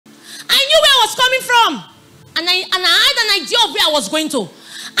coming from. And I had an idea of where I was going to.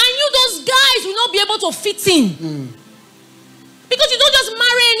 I knew those guys will not be able to fit in. Because you don't just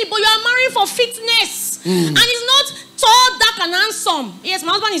marry anybody, you are marrying for fitness. And it's not tall, dark, and handsome. Yes,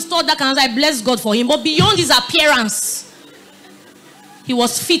 my husband is tall, dark, and handsome. I bless God for him. But beyond his appearance, he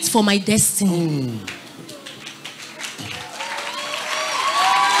was fit for my destiny.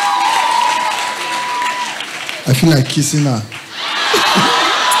 I feel like kissing her.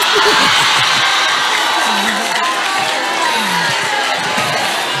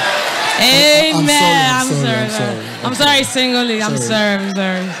 Amen. I'm sorry. Singly. I'm sorry.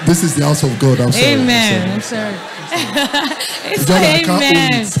 This is the house of God. I'm sorry. Amen. I'm sorry.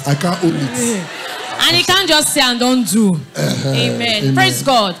 Amen. I can't own it. And you can't just say and don't do. Amen. Praise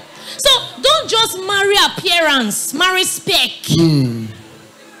God. So don't just marry appearance, marry spec. I'm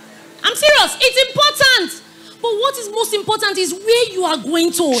serious. It's important. But what is most important is where you are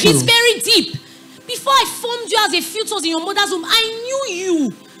going to. True. It's very deep. Before I formed you as a fetus in your mother's womb, I knew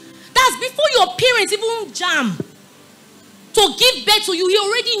you. That's before your parents even jam to give birth to you. He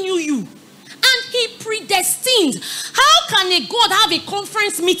already knew you. And he predestined. How can a God have a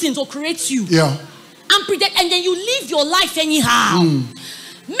conference meeting to create you? Yeah. And then you live your life anyhow.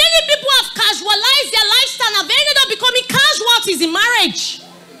 Many people have casualized their lifestyle and have ended up becoming casualties in marriage.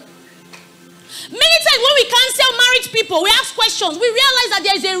 Many times when we counsel married people, we ask questions, we realize that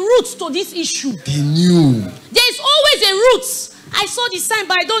there is a root to this issue. They knew. There is always a root. I saw the sign,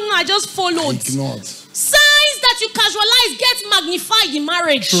 but I don't know. I just followed. Ignored. Signs that you casualize get magnified in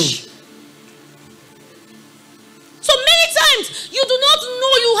marriage. True. So many times, you do not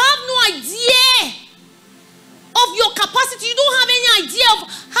know, you have no idea of your capacity. You don't have any idea of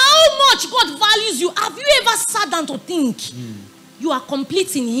how much God values you. Have you ever sat down to think you are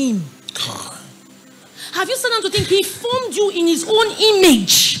complete in Him? God. Have you sat down to think He formed you in His own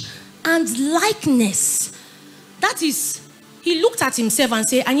image and likeness? That is, He looked at Himself and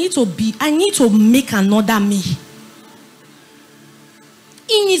said, I need to make another me.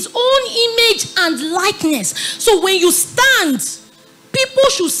 In His own image and likeness. So when you stand, people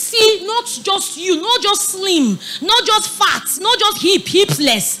should see not just you, not just slim, not just fat, not just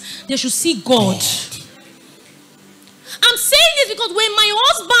hipsless. They should see God. I'm saying this because when my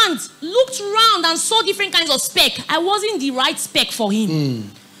husband looked around and saw different kinds of spec, I wasn't the right spec for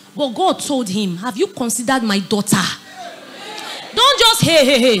him. But God told him, have you considered my daughter? Don't just,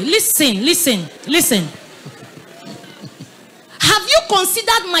 hey, listen. Have you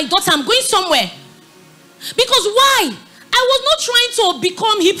considered my daughter? I'm going somewhere. Because why? I was not trying to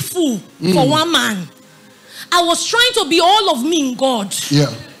become hip fool for one man. I was trying to be all of me in God.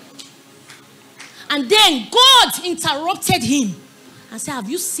 Yeah. And then God interrupted him and said, have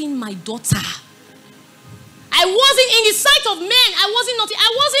you seen my daughter? I wasn't in the sight of men. I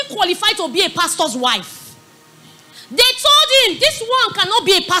wasn't qualified to be a pastor's wife. They told him, this one cannot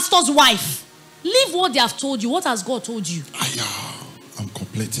be a pastor's wife. Leave what they have told you. What has God told you? I'm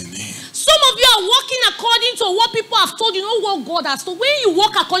complete in Him. Some of you are walking according to what people have told you, not what God has told. When you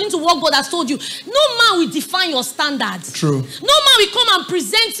walk according to what God has told you, no man will define your standards. True. No man will come and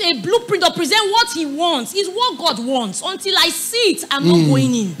present a blueprint or present what he wants. It's what God wants. Until I see it, I'm not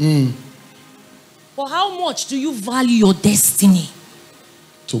going in. But how much do you value your destiny?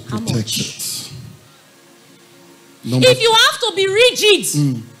 To protect it. If you have to be rigid,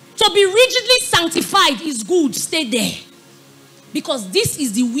 to be rigidly sanctified is good. Stay there. Because this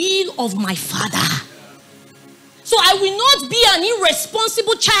is the will of my Father. So I will not be an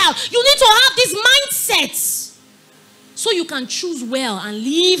irresponsible child. You need to have these mindsets. So you can choose well and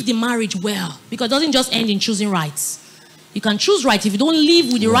live the marriage well. Because it doesn't just end in choosing right. You can choose right. If you don't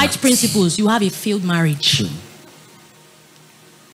live with the right principles, you have a failed marriage.